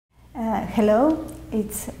Hello,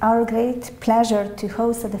 it's our great pleasure to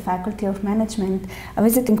host at the Faculty of Management a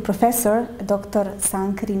visiting professor, Dr.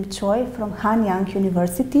 Sang-Rim Choi from Hanyang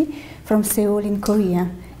University from Seoul in Korea.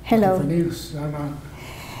 Hello. Good evening, Suzana.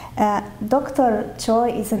 Dr.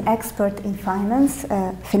 Choi is an expert in finance,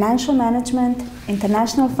 financial management,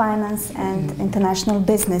 international finance and international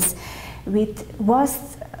business with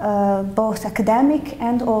vast both academic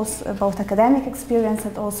experience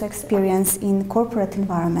and also experience in corporate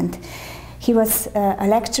environment. He was a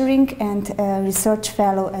lecturing and a research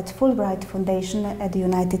fellow at Fulbright Foundation at the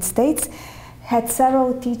United States, had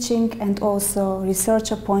several teaching and also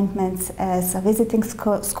research appointments as a visiting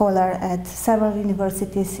scholar at several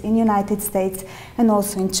universities in the United States and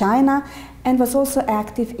also in China, and was also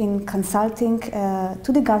active in consulting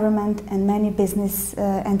to the government and many business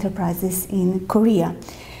enterprises in Korea.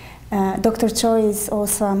 Dr. Choi is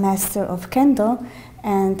also a master of Kendo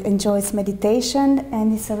and enjoys meditation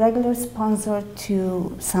and is a regular sponsor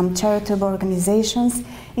to some charitable organizations,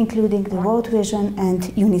 including the World Vision and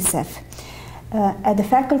UNICEF. At the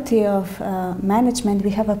Faculty of Management,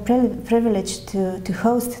 we have a privilege to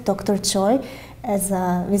host Dr. Choi as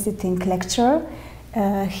a visiting lecturer.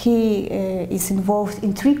 He is involved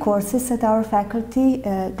in 3 courses at our faculty: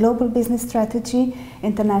 Global Business Strategy,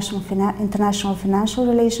 International Financial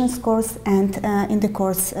Relations course, and in the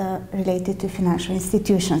course related to financial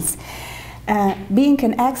institutions. Being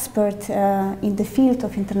an expert in the field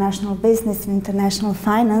of international business and international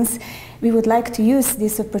finance, we would like to use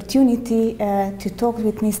this opportunity to talk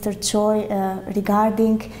with Mr. Choi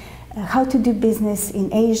regarding how to do business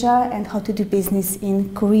in Asia and how to do business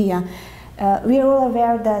in Korea. We are all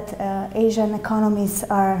aware that Asian economies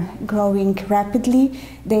are growing rapidly.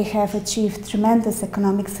 They have achieved tremendous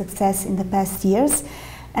economic success in the past years,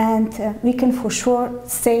 and we can for sure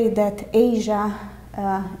say that Asia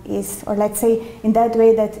is, or let's say in that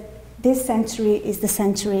way, that this century is the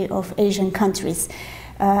century of Asian countries.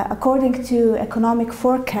 According to economic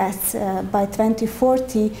forecasts, by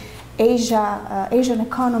 2040, Asian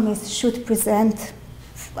economies should present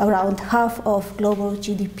around half of global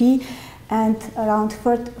GDP and around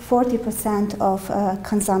 40% of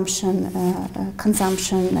consumption,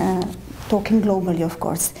 talking globally, of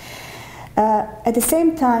course. At the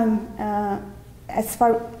same time, as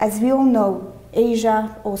far as we all know,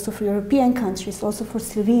 Asia, also for European countries, also for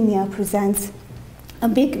Slovenia, presents a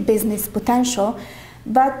big business potential,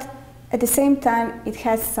 but at the same time it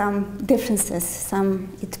has some differences.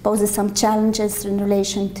 It poses some challenges in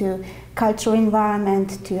relation to cultural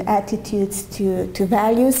environment, to attitudes, to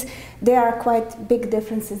values. There are quite big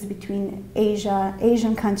differences between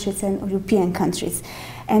Asian countries and European countries.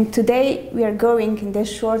 And today we are going in this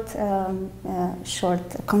short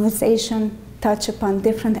conversation touch upon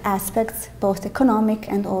different aspects, both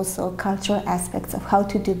economic and also cultural aspects of how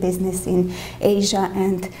to do business in Asia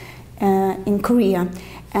and in Korea.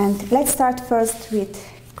 And let's start first with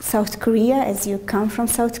South Korea, as you come from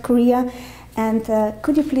South Korea. And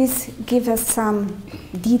could you please give us some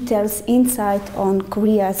details, insight on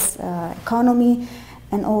Korea's economy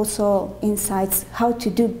and also insights how to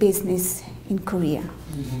do business in Korea?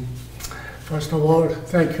 First of all,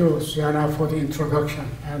 thank you, Suzana, for the introduction.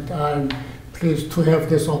 And I'm pleased to have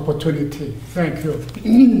this opportunity. Thank you.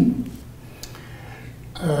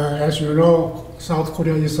 As you know, South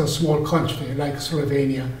Korea is a small country like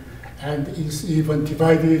Slovenia, and is even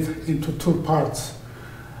divided into 2 parts.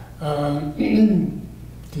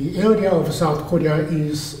 The area of South Korea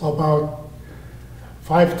is about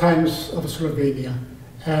 5 times of Slovenia,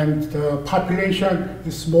 and the population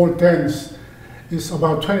is more dense. It's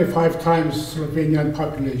about 25 times Slovenian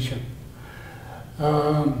population.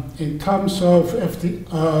 In terms of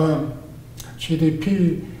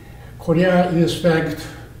GDP, Korea is ranked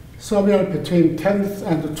somewhere between 10th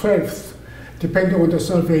and 12th, depending on the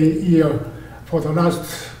survey year, for the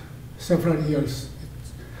last several years.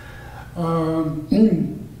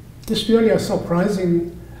 It's really a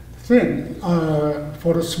surprising thing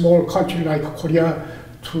for a small country like Korea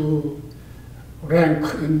to rank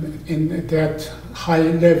in that high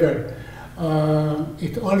level.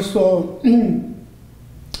 It also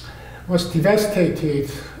was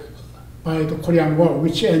devastated by the Korean War,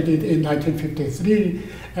 which ended in 1953,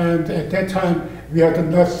 and at that time we had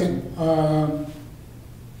nothing,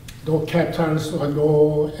 no capitals or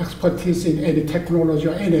no expertise in any technology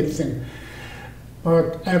or anything.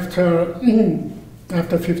 But after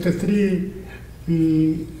 53,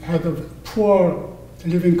 we had poor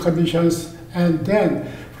living conditions, and then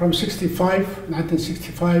from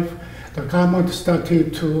 1965, the government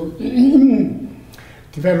started to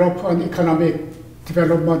develop an economic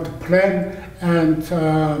development plan, and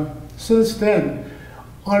since then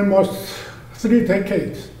almost 3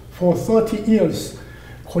 decades, for 30 years,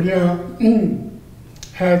 Korea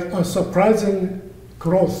had a surprising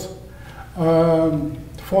growth.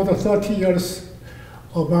 For the 30 years,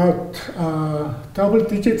 about double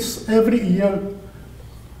digits every year,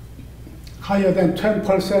 higher than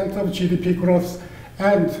 10% of GDP growth,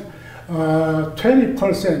 and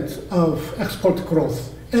 20% of export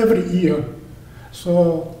growth every year.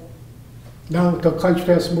 So now the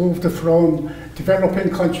country has moved from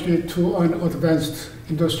developing country to an advanced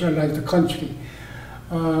industrialized country.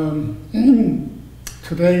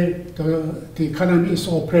 Today, the economy is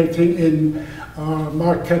operating in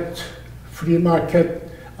free market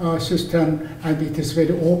system, and it is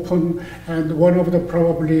very open, and one of the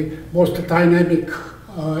probably most dynamic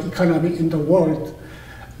economy in the world.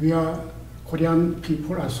 Korean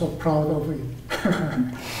people are so proud of it.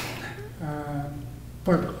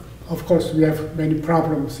 But of course, we have many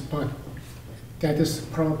problems, but that is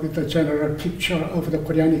probably the general picture of the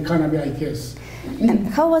Korean economy, I guess. And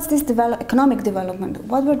how was this economic development?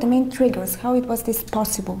 What were the main triggers? How was this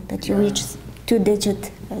possible that you reached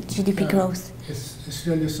 2-digit GDP growth? It's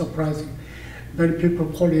really surprising. Many people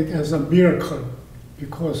call it as a miracle,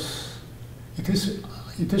 because it is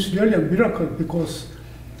really a miracle, because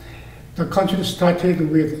the country started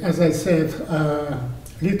with, as I said,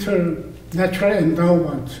 little natural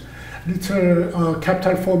endowment, little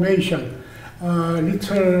capital formation,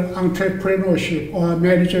 little entrepreneurship or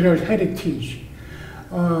managerial heritage.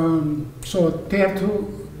 So they have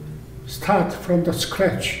to start from the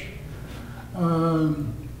scratch.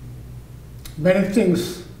 Many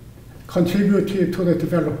things contributed to the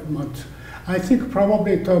development. I think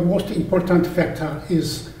probably the most important factor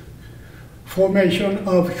is formation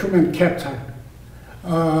of human capital.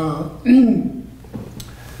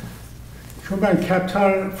 Human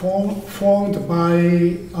capital formed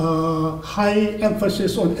by high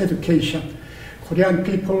emphasis on education. Korean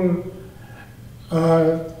people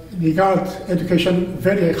regard education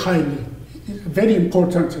very highly, very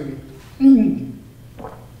importantly.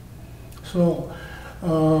 So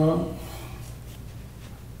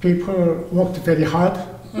people worked very hard,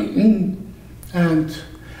 and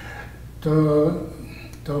the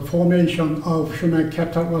formation of human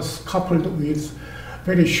capital was coupled with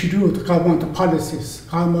very shrewd government policies.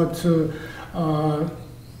 Government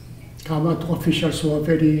officials were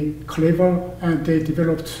very clever, and they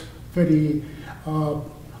developed very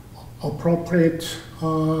appropriate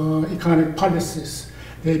economic policies.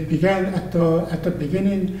 They began at the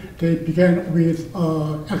beginning. They began with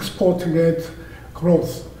export-led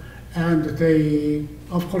growth, and they,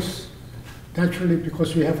 of course, naturally,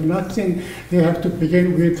 because we have nothing, they have to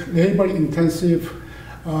begin with labor-intensive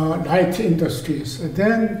light industries. And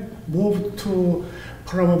then moved to,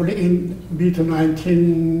 probably in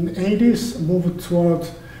mid-1980s, moved toward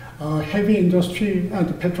heavy industry and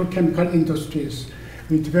petrochemical industries.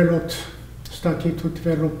 We started to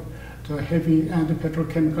develop the heavy and the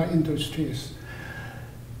petrochemical industries,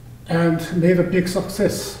 and made a big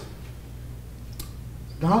success.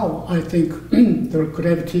 Now, I think the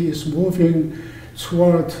gravity is moving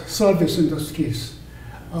toward service industries.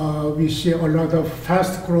 We see a lot of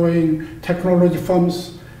fast-growing technology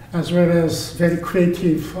firms, as well as very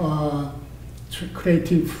creative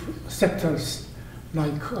sectors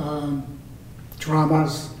like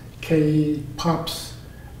dramas, K-pops,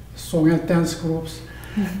 song and dance groups,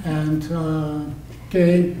 and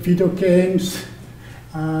video games.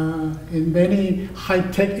 In many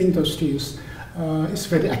high-tech industries, it's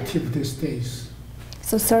very active these days.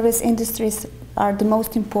 So service industries are the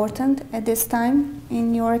most important at this time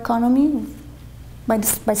in your economy,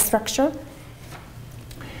 by structure?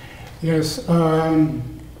 Yes.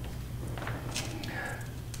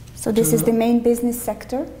 So this is the main business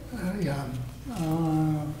sector? Yeah.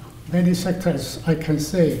 Many sectors, I can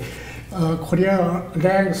say. Korea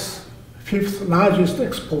ranks 5th largest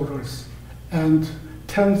exporters and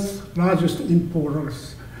 10th largest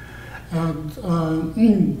importers. And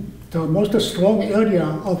the most strong area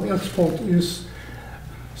of export is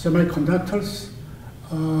semiconductors,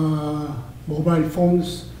 mobile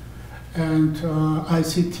phones, and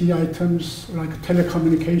ICT items like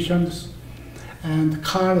telecommunications, and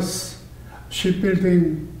cars,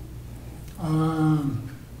 shipbuilding,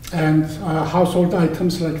 and household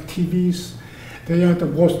items like TVs. They are the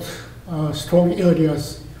most strong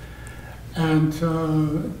areas. And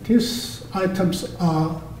these items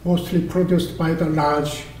are mostly produced by the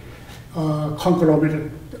large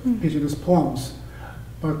conglomerate business firms.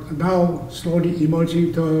 But now slowly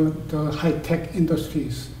emerging the high-tech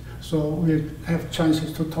industries. So we'll have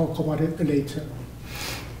chances to talk about it later.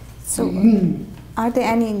 So Are there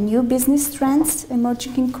any new business trends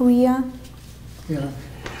emerging in Korea? Yeah,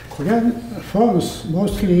 Korean firms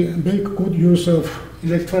mostly make good use of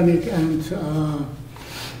electronic and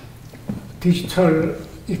digital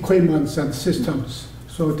equipments and systems.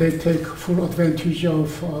 So they take full advantage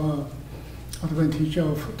of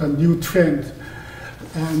the new trend.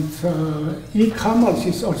 And e-commerce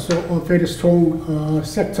is also a very strong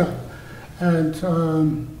sector. And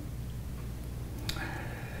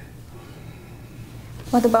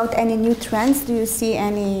what about any new trends? Do you see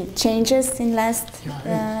any changes in last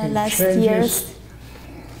years?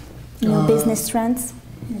 New business trends?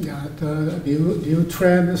 Yeah, the new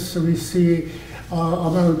trends we see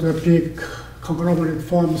among the big conglomerate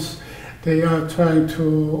firms. They are trying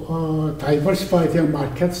to diversify their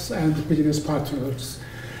markets and business partners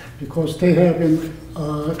because they have been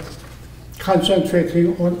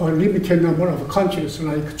concentrating on a limited number of countries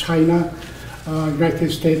like China,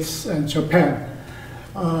 United States, and Japan.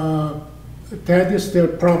 That is their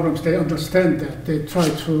problems. They understand that. They try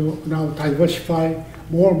to now diversify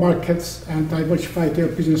more markets and diversify their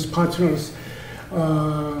business partners,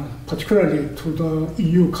 particularly to the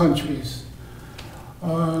EU countries.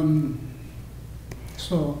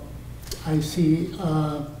 So I see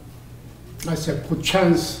as a good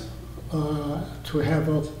chance to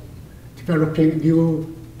have developing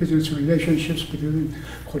new business relationships between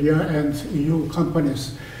Korea and EU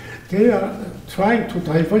companies. They are trying to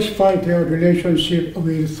diversify their relationship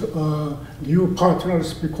with new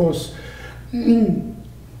partners because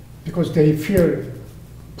they fear,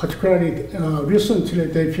 particularly recently,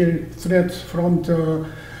 they feel threats from the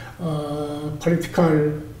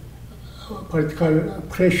political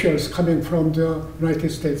pressures coming from the United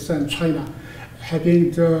States and China.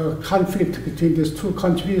 Having the conflict between these two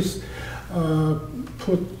countries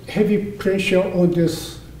put heavy pressure on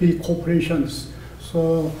these big corporations.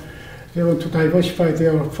 So they want to diversify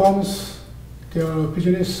their firms, their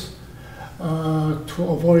business, to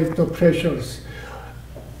avoid the pressures.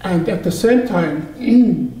 And at the same time,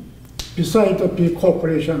 beside the big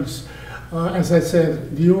corporations, as I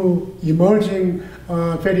said, new emerging,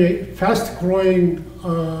 very fast-growing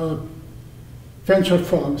venture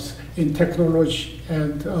firms in technology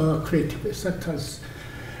and creative sectors.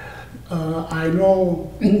 I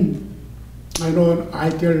know an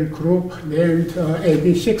ideal group named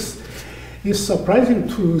AB6. It's surprising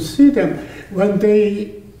to see them when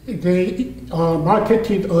they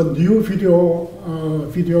marketed a new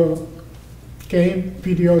video game,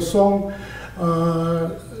 video song.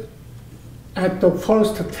 At the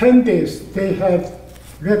first 10 days, they had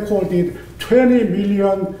recorded 20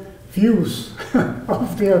 million views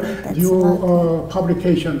of their new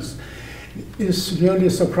publications. It's really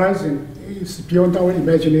surprising. It's beyond our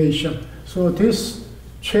imagination. So these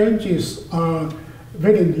changes are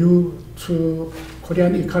very new to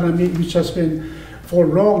Korean economy, which has been for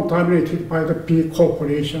long dominated by the big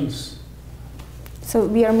corporations. So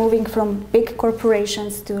we are moving from big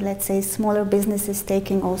corporations to, let's say, smaller businesses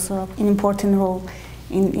taking also an important role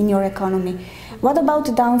in your economy. What about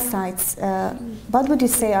the downsides? What would you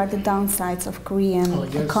say are the downsides of Korean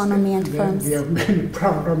economy and firms? There are many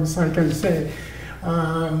problems, I can say.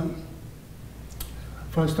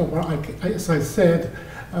 First of all, as I said,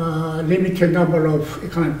 limited number of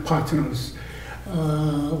economic partners.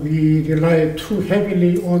 We rely too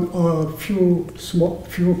heavily on a few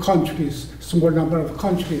countries, small number of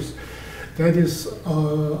countries. That is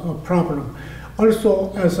a problem.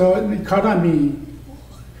 Also, as an economy,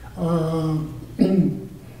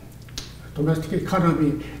 domestic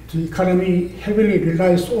economy, the economy heavily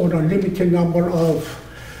relies on a limited number of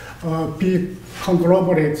big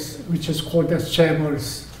conglomerates, which is called as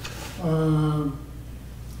chambers.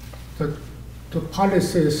 The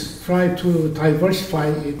policies try to diversify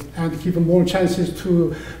it and give more chances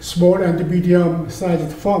to small and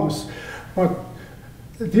medium-sized firms. But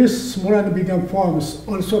these small and medium firms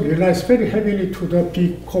also relies very heavily to the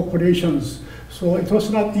big corporations. So it was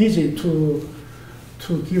not easy to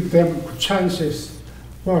give them chances.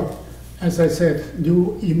 But as I said,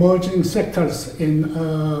 new emerging sectors in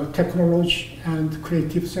technology and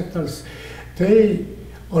creative sectors, they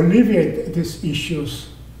alleviate these issues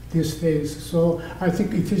these days. So I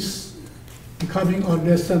think it is becoming a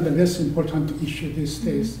less and less important issue these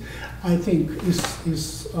days. I think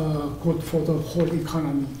is good for the whole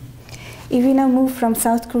economy. If we now move from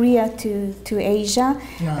South Korea to Asia,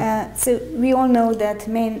 so we all know that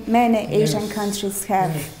many Asian countries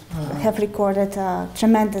have recorded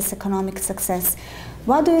tremendous economic success.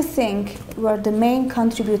 What do you think were the main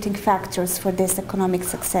contributing factors for this economic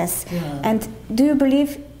success? And do you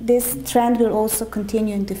believe this trend will also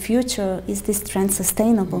continue in the future? Is this trend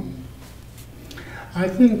sustainable? I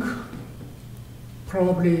think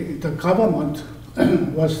probably the government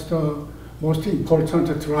was the most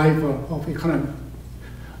important driver of economic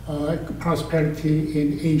prosperity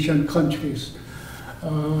in Asian countries.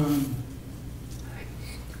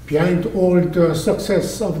 Behind all the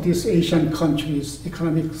success of these Asian countries,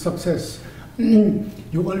 economic success,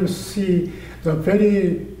 you will see the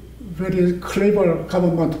very, very clever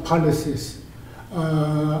government policies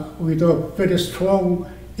with a very strong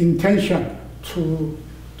intention to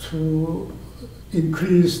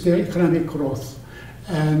increase their economic growth.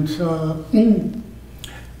 And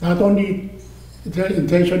not only their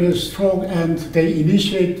intention is strong and they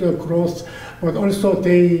initiate the growth, but also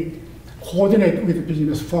they coordinate with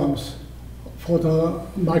business firms for the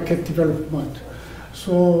market development.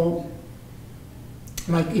 So,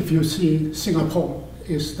 like if you see Singapore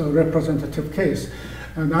is the representative case,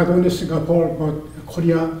 and not only Singapore, but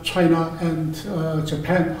Korea, China, and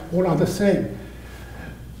Japan, all are the same.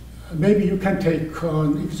 Maybe you can take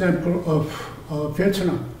an example of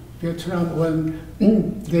Vietnam. Vietnam, when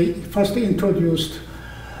they first introduced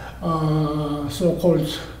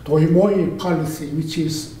so-called Doi Moi policy, which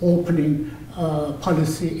is opening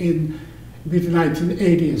policy in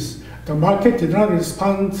mid-1980s, the market did not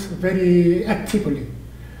respond very actively.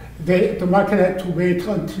 The market had to wait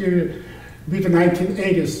until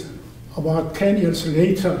mid-1980s, about 10 years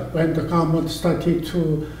later, when the government started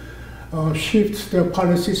to shift their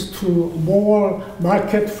policies to more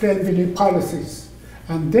market-friendly policies.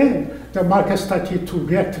 And then the market started to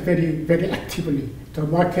react very, very actively. The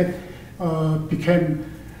market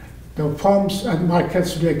the firms and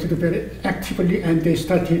markets reacted very actively, and they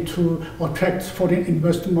started to attract foreign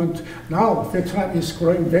investment. Now Vietnam is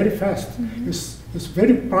growing very fast. It's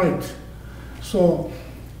very bright. So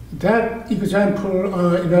that example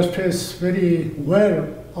illustrates very well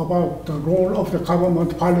about the role of the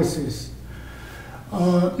government policies.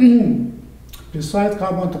 Besides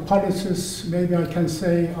government policies, maybe I can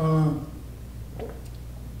say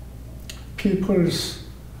people's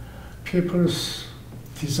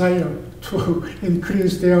desire to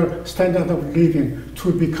increase their standard of living,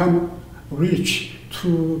 to become rich,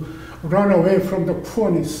 to run away from the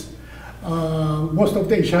poorness. Most of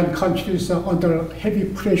the Asian countries are under heavy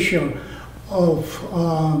pressure of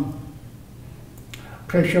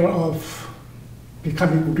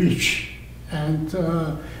becoming rich, and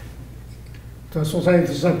the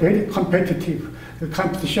societies are very competitive. The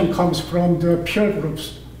competition comes from the peer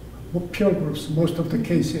groups, most of the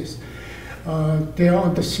cases. They are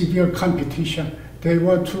under severe competition. They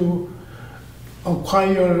want to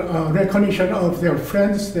acquire recognition of their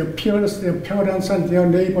friends, their peers, their parents, and their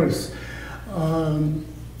neighbors. And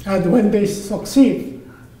when they succeed,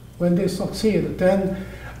 then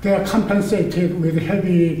they are compensated with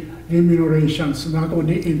heavy remunerations, not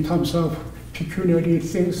only in terms of pecuniary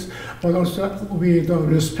things, but also with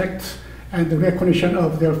respect and the recognition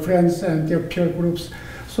of their friends and their peer groups.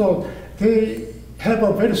 So they have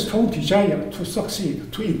a very strong desire to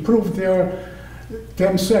succeed, to improve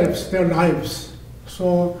themselves, their lives.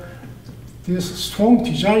 So this strong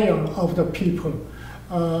desire of the people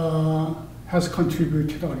has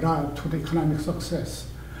contributed a lot to the economic success.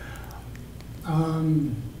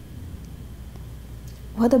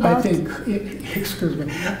 What about? I think, excuse me,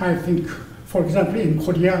 I think, for example, in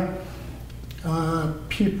Korea,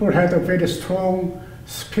 people had a very strong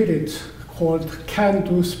spirit called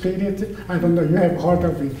can-do spirit. I don't know, you have heard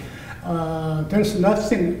of it. There's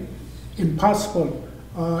nothing impossible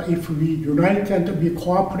if we unite and we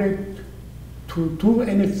cooperate to do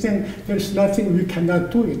anything. There's nothing we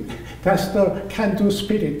cannot do it. That's the can-do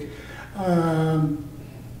spirit.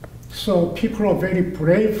 So people are very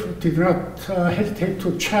brave, did not hesitate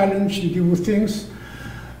to challenge new things.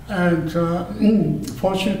 And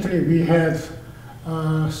fortunately, we had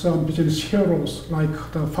some business heroes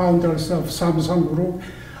like the founders of Samsung Group,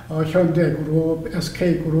 Hyundai Group,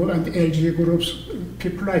 SK Group, and LG Groups,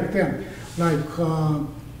 people like them, like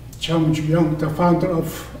Jung Ju-young, the founder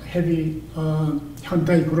of heavy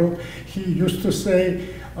Hyundai Group. He used to say,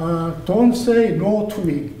 don't say no to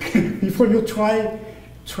me. Before you try it.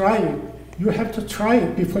 You have to try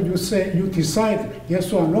it before you decide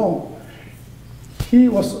yes or no. He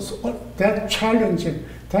was that challenging,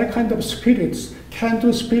 that kind of spirits,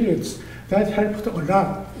 can-do spirits, that helped a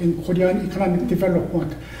lot in Korean economic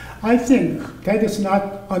development. I think that is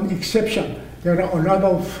not an exception. There are a lot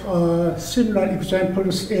of similar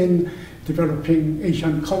examples in developing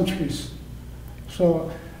Asian countries.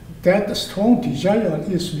 So that strong desire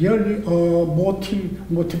is really a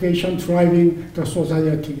motivation driving the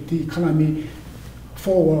society, the economy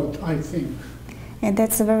forward, I think. And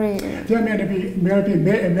that's a very... There may be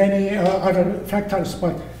many other factors,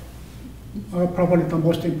 but probably the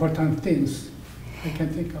most important things I can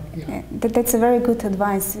think of. Yeah. That's a very good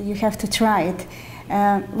advice. You have to try it.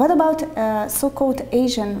 What about so-called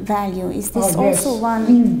Asian value? Is this also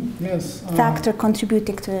one factor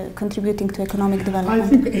contributing to economic development? I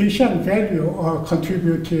think Asian value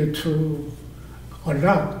contributed to a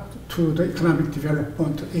lot to the economic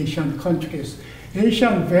development of Asian countries.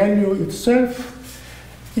 Asian value itself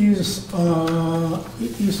is a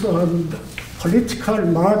political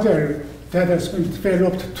model that has been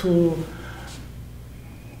developed to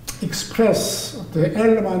express the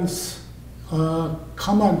elements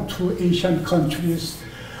common to Asian countries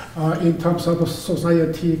in terms of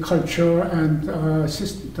society, culture, and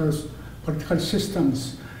political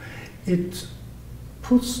systems. It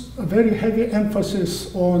puts a very heavy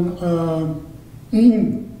emphasis on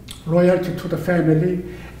loyalty to the family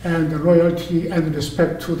and loyalty and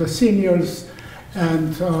respect to the seniors,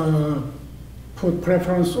 and put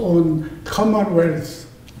preference on commonwealth,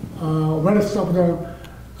 wealth of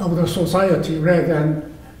the society rather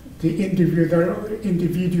than the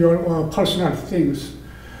individual or personal things.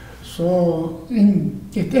 So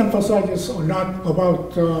it emphasizes a lot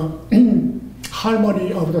about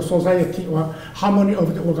harmony of the society or harmony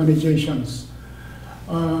of the organizations.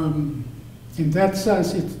 In that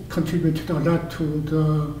sense, it contributed a lot to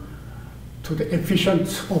the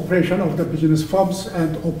efficient operation of the business firms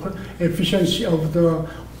and efficiency of the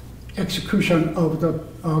execution of the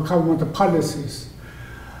government policies.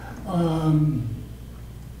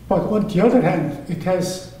 But on the other hand,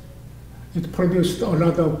 it produced a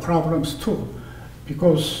lot of problems too,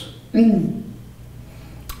 because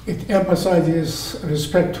it emphasizes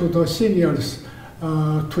respect to the seniors,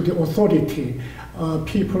 to the authority.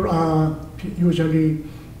 People are usually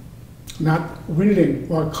not willing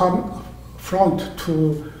or come front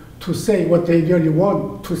to say what they really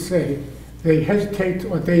want to say. They hesitate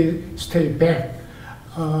or they stay back.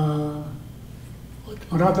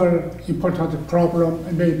 Another important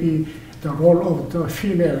problem may be the role of the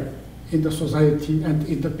female in the society and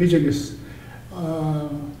in the business.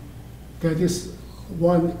 That is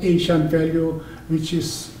one Asian value which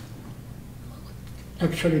is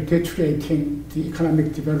actually deteriorating the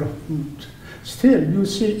economic development. Still, you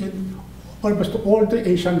see in almost all the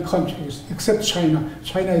Asian countries, except China.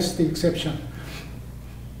 China is the exception.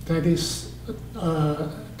 That is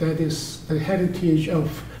the heritage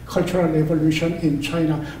of cultural evolution in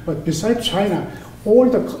China. But besides China, all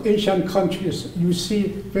the Asian countries, you see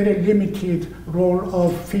very limited role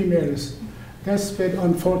of females. That's very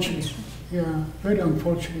unfortunate. Yeah, very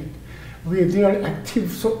unfortunate. With their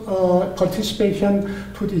active participation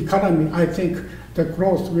to the economy, I think the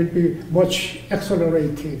growth will be much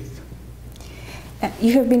accelerated.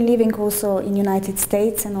 You have been living also in the United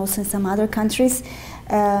States and also in some other countries.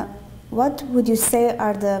 What would you say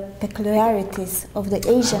are the peculiarities of the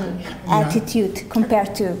Asian attitude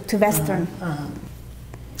compared to Western?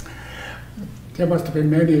 There must be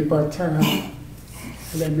many, but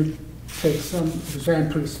let me take some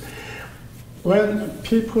examples. When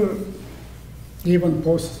people, even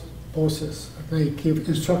bosses, they give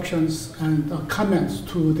instructions and comments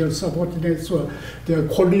to their subordinates or their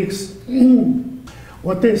colleagues,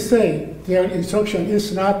 what they say, their instruction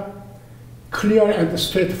is not clear and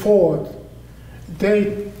straightforward.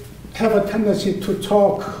 They have a tendency to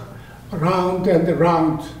talk around and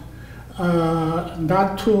around,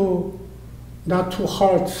 not to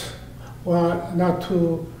hurt or not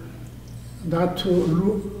to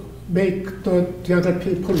make the other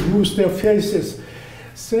people lose their faces.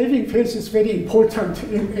 Saving face is very important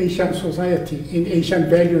in Asian society, in Asian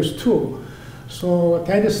values too. So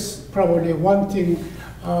that is probably one thing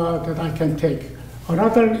that I can take.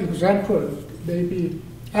 Another example, maybe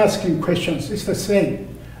asking questions, is the same.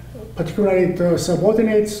 Particularly the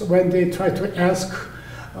subordinates, when they try to ask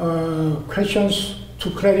questions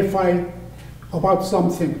to clarify about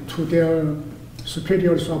something to their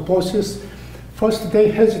superiors or bosses, first they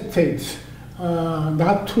hesitate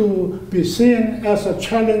not to be seen as a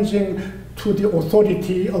challenging to the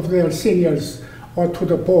authority of their seniors or to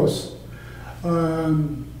the boss.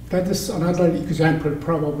 That is another example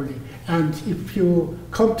probably. And if you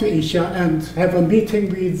come to Asia and have a meeting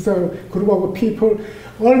with a group of people,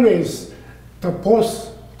 always the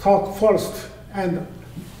boss talks first, and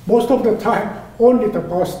most of the time only the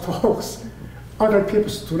boss talks. Other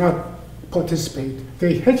people do not participate.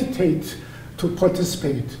 They hesitate to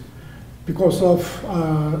participate because of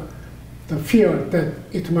the fear that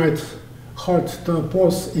it might hurt the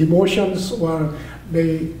boss' emotions or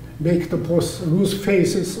may make the boss lose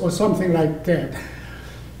faces or something like that.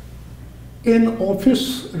 in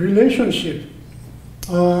office relationship,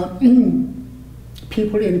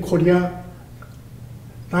 people in Korea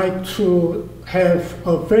like to have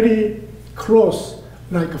a very close,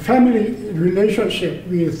 like a family relationship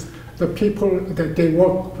with the people that they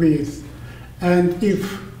work with. And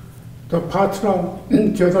if the partner,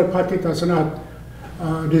 the other party does not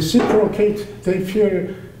reciprocate, they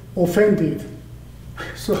feel offended.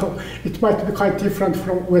 So it might be quite different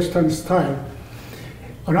from Western style.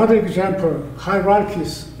 Another example,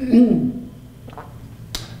 hierarchies. In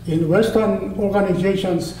Western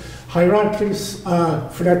organizations, hierarchies are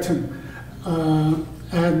flattened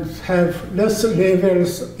and have less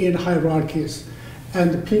levels in hierarchies.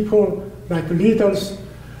 And people, like leaders,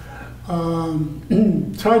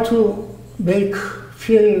 try to make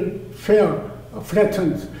feel fair,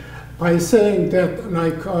 flattened, by saying that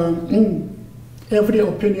like every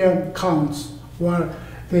opinion counts, or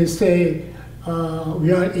they say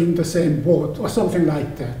we are in the same boat, or something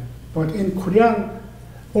like that. But in Korean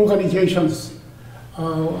organizations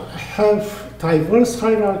have diverse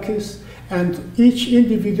hierarchies, and each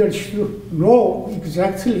individual should know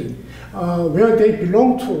exactly where they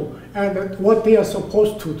belong to and what they are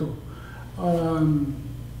supposed to do.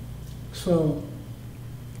 So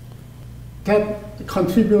that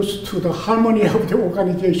contributes to the harmony of the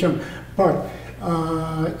organization, but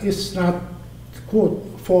it's not good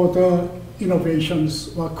for the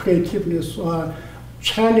innovations or creativeness or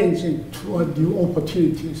challenging toward new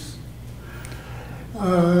opportunities.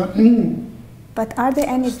 But are there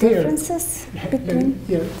any differences between?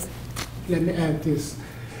 Yes, let me add this.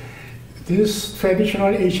 These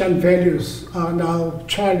traditional Asian values are now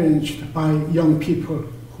challenged by young people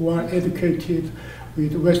who are educated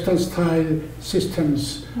with Western-style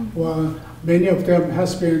systems, or many of them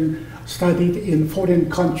has been studied in foreign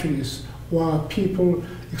countries, or people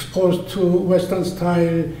exposed to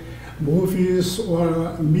Western-style movies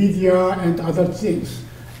or media and other things.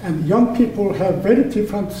 And young people have very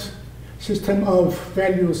different system of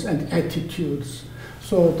values and attitudes.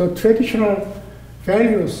 So the traditional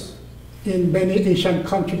values in many Asian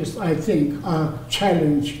countries, I think, are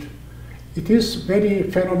challenged. It is very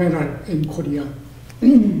phenomenal in Korea.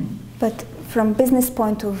 But from business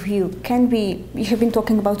point of view, can we, you have been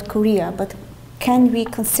talking about Korea, but can we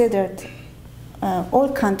consider all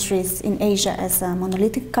countries in Asia as a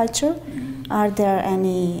monolithic culture? Are there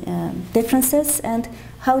any differences, and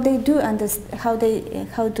how they do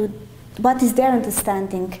what is their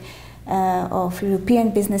understanding of European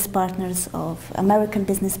business partners, of American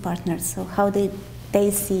business partners? So how they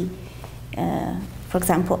see, for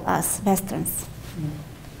example, us Westerns?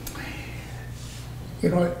 You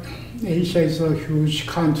know, Asia is a huge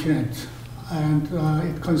continent, and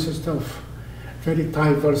it consists of very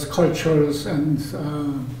diverse cultures and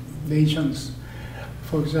nations.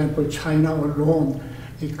 For example, China alone,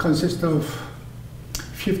 it consists of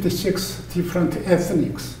 56 different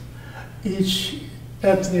ethnics. Each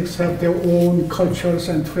ethnics have their own cultures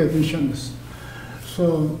and traditions.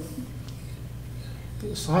 So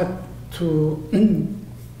it's hard to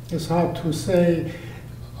say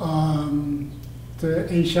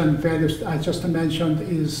the Asian values I just mentioned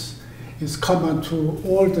is common to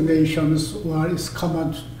all the nations, or is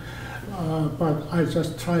common, but I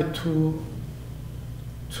just try to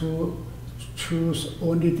choose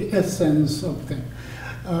only the essence of them.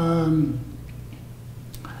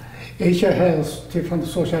 Asia has different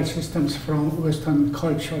social systems from Western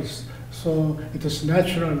cultures, so it is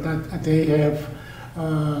natural that they have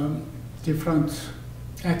different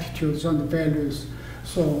attitudes and values.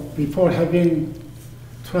 So before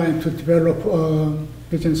trying to develop a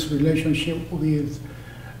business relationship with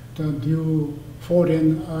the new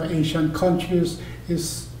foreign Asian countries,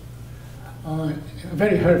 is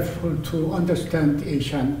very helpful to understand the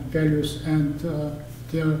Asian values and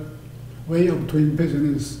their way of doing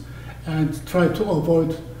business, and try to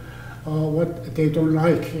avoid what they don't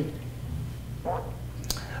like.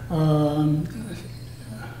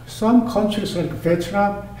 Some countries like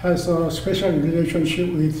Vietnam has a special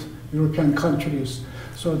relationship with European countries,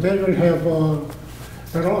 so they will have a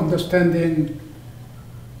better understanding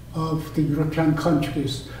of the European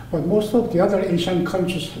countries. But most of the other Asian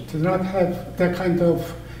countries do not have that kind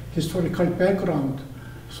of historical background.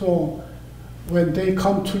 So when they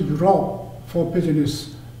come to Europe for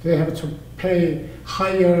business, they have to pay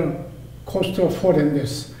higher cost of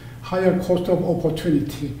foreignness, higher cost of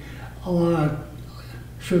opportunity, or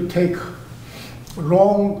should take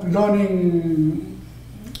long learning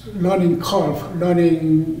curve,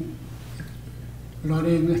 learning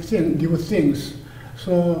new things.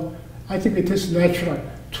 So I think it is natural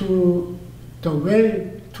to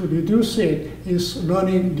to reduce it is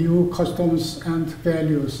learning new customs and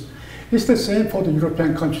values. It's the same for the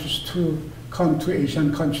European countries to come to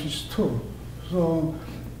Asian countries too. So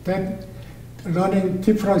that learning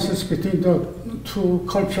differences between the two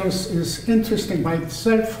cultures is interesting by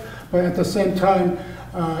itself, but at the same time,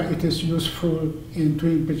 it is useful in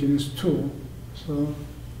doing business too. So.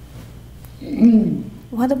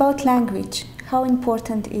 What about language? How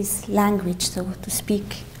important is language, so to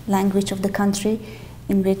speak, language of the country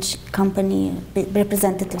in which company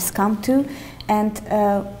representatives come to? And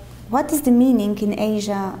what is the meaning in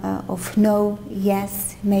Asia of no,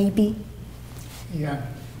 yes, maybe? Yeah.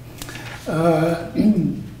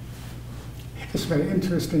 It's a very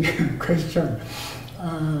interesting question.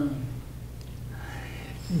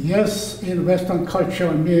 Yes, in Western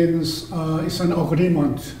culture means it's an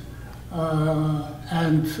agreement.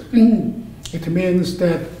 And it means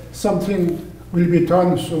that something will be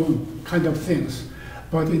done soon, kind of things.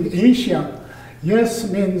 But in Asia, yes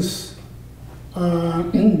means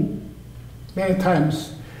many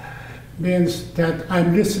times means that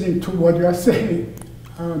I'm listening to what you are saying,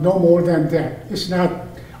 no more than that. It's not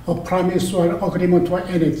a promise or agreement or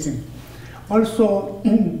anything. Also,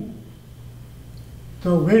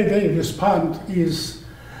 the way they respond is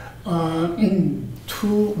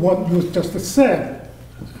to what you just said.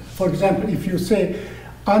 For example, if you say,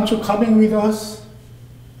 aren't you coming with us?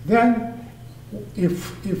 Then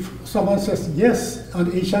if someone says yes,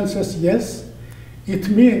 an Asian says yes, it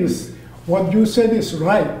means what you said is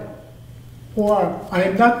right. Or I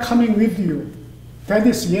am not coming with you. That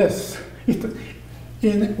is yes.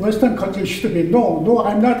 In Western countries, it should be no,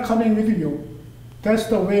 I'm not coming with you. That's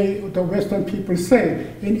the way the Western people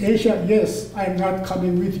say. In Asia, yes, I'm not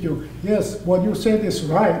coming with you. Yes, what you said is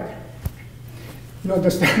right. You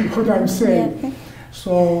understand what I'm saying? Yeah.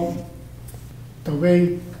 So the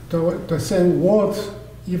way the same word,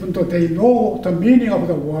 even though they know the meaning of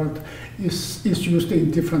the word, is used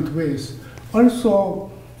in different ways.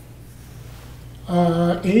 Also,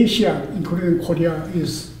 Asia, including Korea,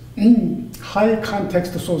 is high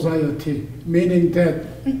context society, meaning that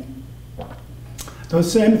the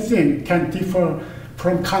same thing can differ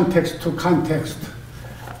from context to context.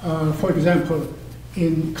 For example,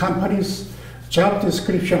 in companies, job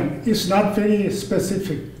description is not very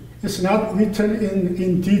specific. It's not written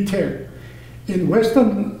in detail. In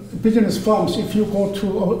Western business firms, if you go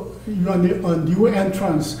to a new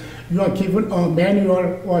entrance, you are given a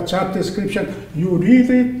manual or job description, you read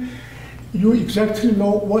it, you exactly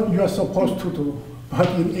know what you are supposed to do. But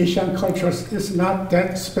in Asian cultures, it's not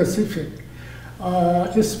that specific.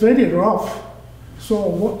 It's very rough.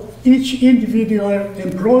 So each individual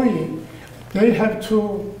employee, they have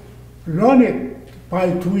to learn it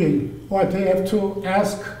by doing, or they have to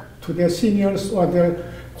ask to their seniors or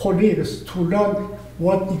their colleagues to learn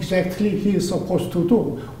what exactly he is supposed to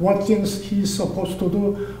do, what things he is supposed to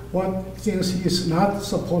do, what things he is not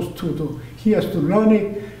supposed to do. He has to learn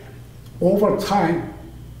it over time.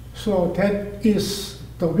 So that is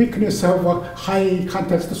the weakness of a high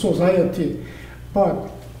context society.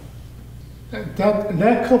 But that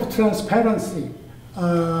lack of transparency,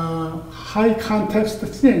 high context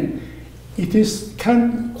thing,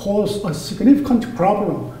 can cause a significant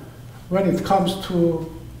problem when it comes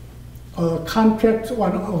to a contract or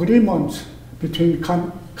an agreement between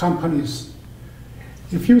companies.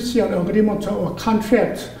 If you see an agreement or a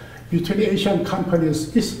contract between Asian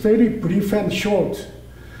companies, it's very brief and short.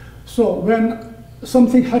 So when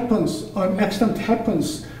something happens, an accident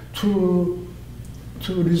happens to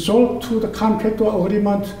result to the contract or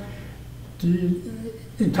agreement, the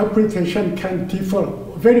interpretation can differ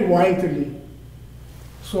very widely.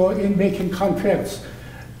 So in making contracts,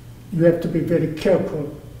 you have to be very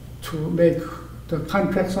careful to make the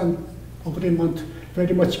contracts and agreement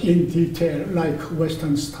very much in detail, like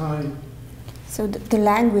Western style. So the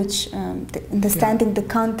language, understanding the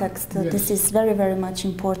context, this is very, very much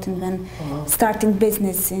important when starting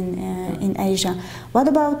business in Asia. What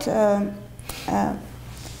about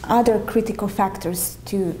other critical factors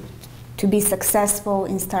to be successful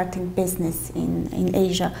in starting business in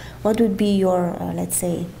Asia? What would be your, let's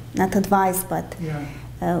say, not advice, but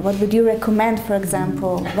what would you recommend, for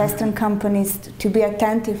example, Western companies to be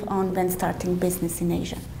attentive on when starting business in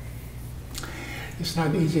Asia? It's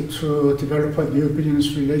not easy to develop a new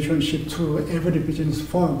business relationship to every business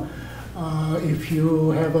firm. If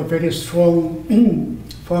you have a very strong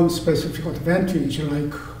firm-specific advantage,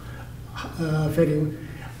 like very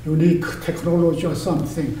unique technology or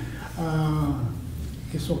something,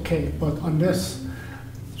 it's okay. But unless,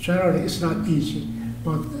 generally, it's not easy.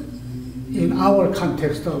 But in our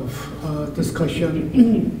context of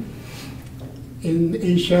discussion, in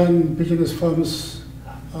Asian business firms,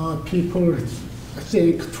 people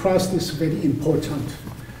think trust is very important.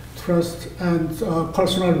 Trust and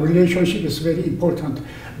personal relationship is very important.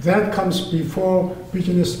 That comes before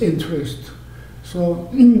business interest. So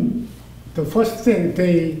the first thing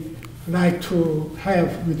they like to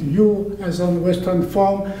have with you as a Western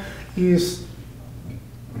firm is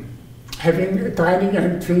having dining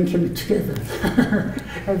and drinking together,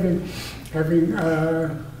 having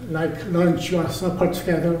like lunch or supper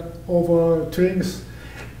together over drinks.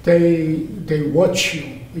 They watch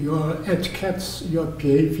you, your etiquettes, your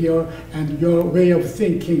behavior, and your way of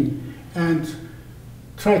thinking, and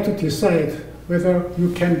try to decide whether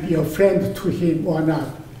you can be a friend to him or not.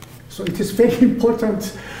 So it is very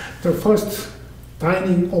important. The first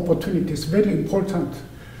dining opportunity is very important.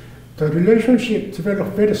 The relationship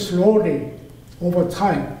develops very slowly over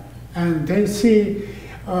time, and they see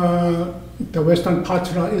the Western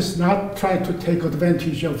partner is not trying to take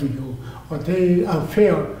advantage of you, or they are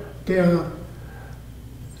fair. They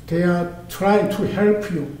are trying to help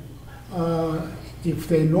you. If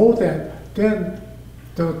they know that, then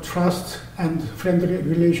the trust and friendly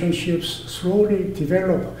relationships slowly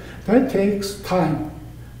develop. That takes time,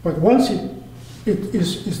 but once it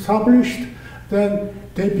is established, then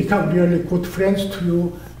they become really good friends to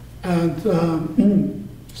you, and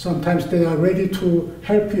sometimes they are ready to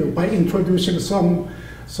help you by introducing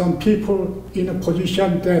some people in a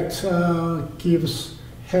position that gives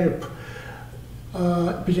help,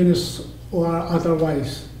 business or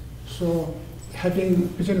otherwise. So having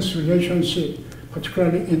business relationship,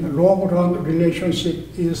 particularly in long-run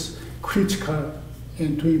relationship, is critical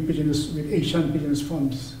in doing business with Asian business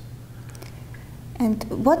firms. And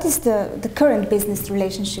what is the current business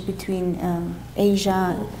relationship between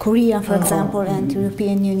Asia, Korea, for example, and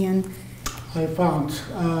European Union? I found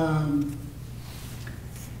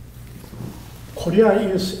Korea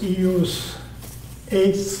is EU's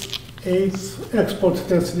eighth export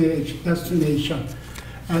destination,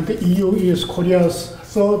 and the EU is Korea's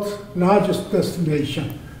third largest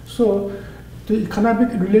destination. So the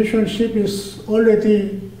economic relationship is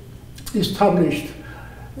already established.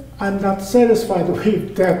 I'm not satisfied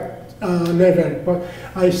with that level, but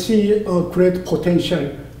I see a great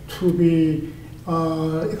potential to be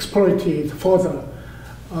exploited further.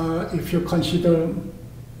 If you consider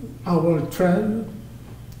our trade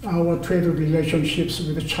relationships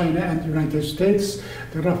with China and the United States,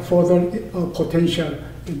 there are further potential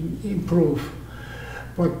to improve.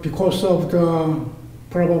 But because of the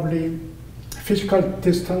probably physical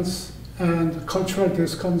distance and cultural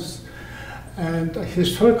distance, and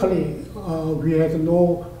historically we had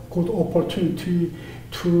no good opportunity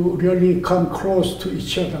to really come close to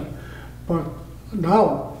each other. But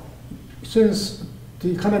now, since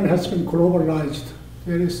the economy has been globalized,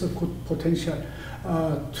 there is a good potential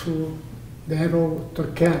to narrow the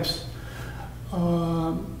gaps.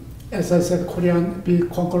 As I said, Korean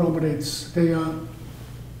big conglomerates, they are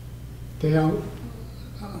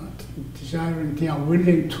desiring, they are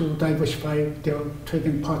willing to diversify their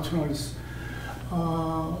trading partners.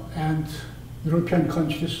 And European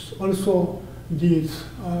countries also need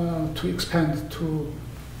to expand to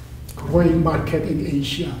growing market in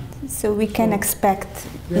Asia. So we can expect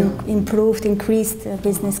improved, increased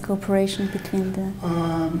business cooperation between the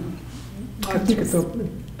I think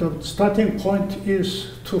the starting point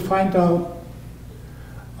is to find out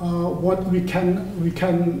what we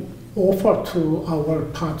can offer to our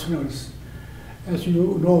partners. As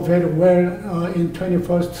you know very well, in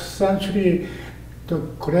 21st century, the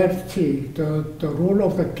gravity, the role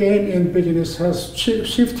of the game in business has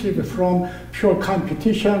shifted from pure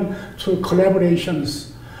competition to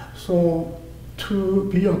collaborations. So to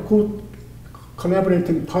be a good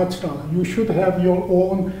collaborating partner, you should have your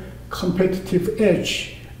own competitive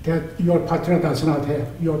edge that your partner does not have,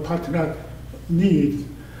 your partner needs.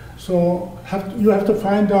 So you have to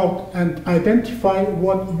find out and identify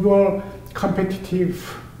what your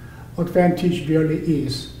competitive advantage really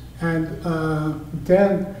is. And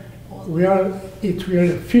then where it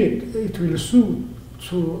will fit, it will suit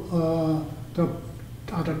to the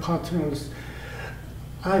other partners.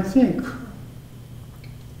 I think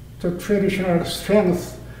the traditional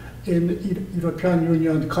strength in European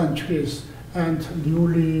Union countries and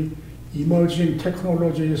newly emerging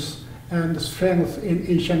technologies and strength in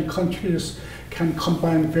Asian countries can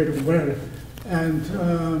combine very well.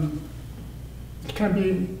 And it can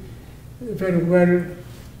be very well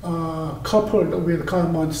coupled with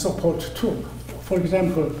government support too. For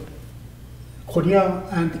example, Korea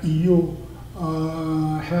and EU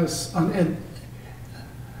has an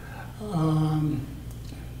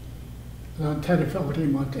tariff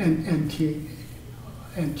agreement and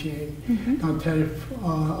NTA, non-tariff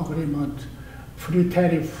agreement, free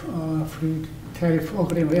tariff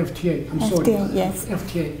agreement, FTA, I'm sorry, yes.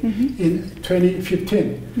 FTA, in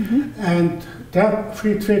 2015. And that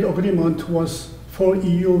free trade agreement was for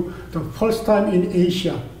EU the first time in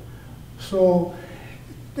Asia. So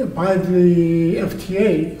by the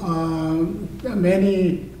FTA,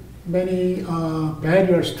 many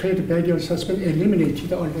barriers, trade barriers has been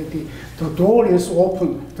eliminated already. The door is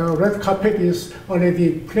open, the red carpet is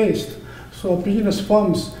already placed. So business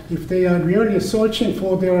firms, if they are really searching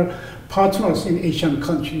for their partners in Asian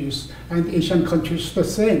countries, and Asian countries the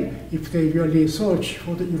same, if they really search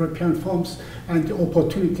for the European firms and the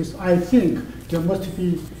opportunities, I think there must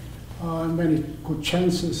be many good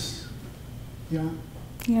chances. Yeah.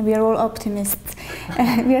 Yeah, we are all optimists.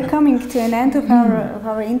 We are coming to an end of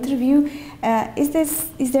our interview. Is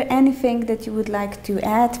there anything that you would like to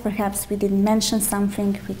add? Perhaps we didn't mention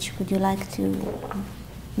something. Which would you like to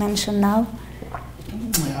mention now?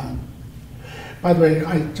 Yeah. By the way,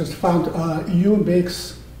 I just found EU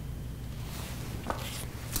makes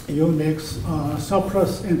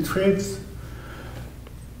surplus in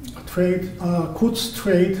goods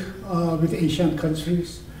trade with Asian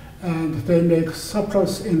countries. And they make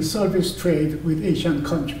surplus in service trade with Asian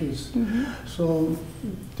countries. So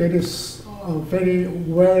that is very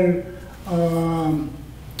well.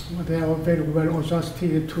 They are very well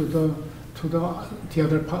adjusted to what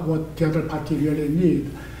the other party really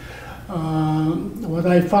need. What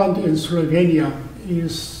I found in Slovenia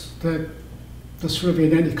is that the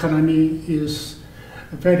Slovenian economy is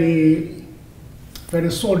very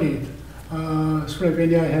solid.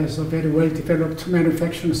 Slovenia has a very well-developed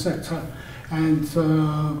manufacturing sector, and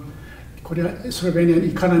Slovenian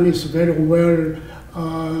economy is very well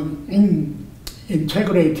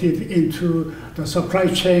integrated into the supply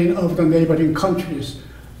chain of the neighboring countries,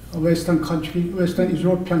 Western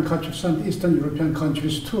European countries and Eastern European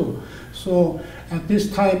countries too. So at this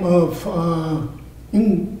time of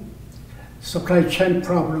supply chain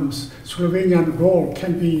problems, Slovenian role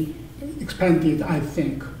can be expanded, I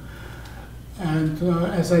think. And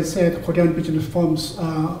as I said, Korean business firms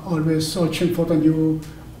are always searching for the new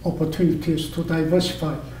opportunities to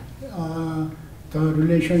diversify. The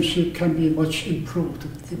relationship can be much improved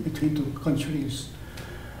between the countries.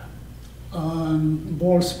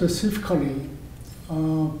 More specifically,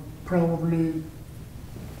 probably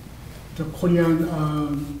the Korean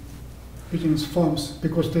business firms,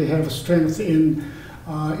 because they have strength in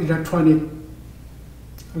electronic,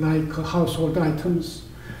 like household items,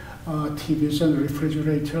 TVs and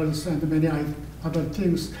refrigerators and many other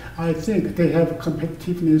things. I think they have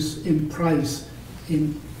competitiveness in price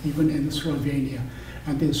even in Slovenia.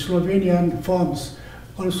 And the Slovenian firms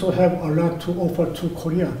also have a lot to offer to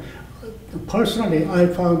Korea. Personally, I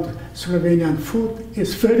found Slovenian food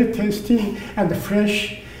is very tasty and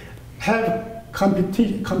fresh, have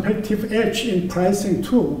competitive edge in pricing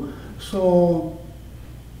too. So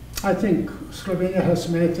I think Slovenia has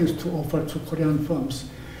many things to offer to Korean firms.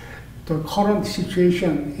 The current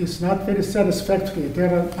situation is not very satisfactory.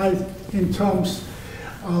 There are, in terms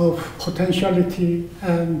of potentiality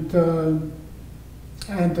and the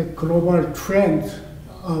global trend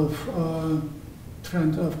of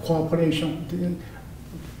cooperation.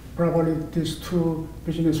 Probably these two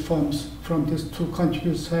business firms from these two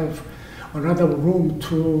countries have a lot of room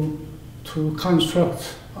to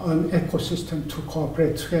construct an ecosystem to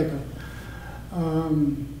cooperate together.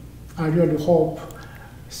 I really hope,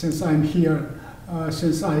 since I'm here,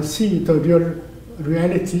 since I see the real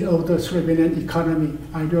reality of the Slovenian economy,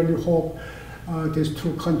 I really hope these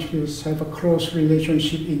two countries have a close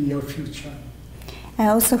relationship in the near future. I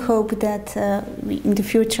also hope that in the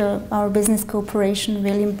future our business cooperation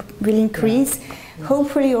will increase. Yeah. Yeah.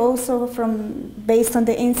 Hopefully also based on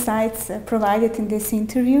the insights provided in this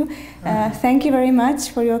interview. Thank you very much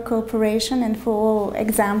for your cooperation and for all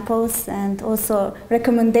examples and also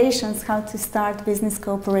recommendations how to start business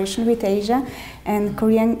cooperation with Asia and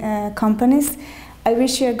Korean companies. I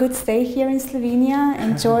wish you a good stay here in Slovenia,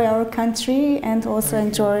 enjoy our country and also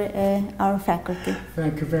enjoy our faculty.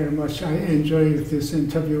 Thank you very much. I enjoyed this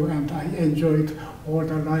interview and I enjoyed all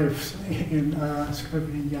the lives in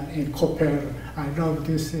Slovenia, in Koper. I love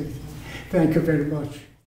this city. Thank you very much.